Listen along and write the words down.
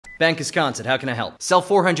Bank Wisconsin, how can I help? Sell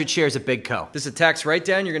 400 shares of Big Co. This is a tax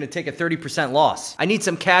write-down, you're gonna take a 30% loss. I need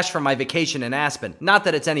some cash for my vacation in Aspen. Not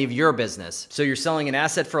that it's any of your business. So you're selling an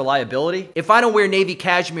asset for a liability? If I don't wear Navy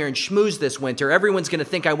cashmere and schmooze this winter, everyone's gonna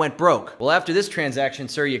think I went broke. Well, after this transaction,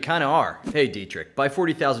 sir, you kinda are. Hey, Dietrich, buy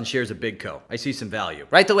 40,000 shares of Big Co. I see some value.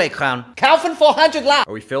 Right away, clown. Kaufen 400 Lau.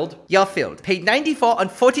 Are we filled? You're filled. Paid 94 on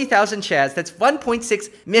 40,000 shares. That's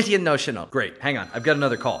 1.6 million notional. Great, hang on, I've got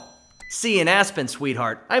another call. See you in Aspen,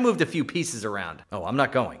 sweetheart. I moved a few pieces around. Oh, I'm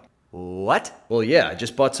not going. What? Well, yeah, I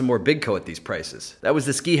just bought some more Big Co at these prices. That was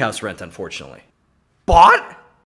the ski house rent, unfortunately. Bought?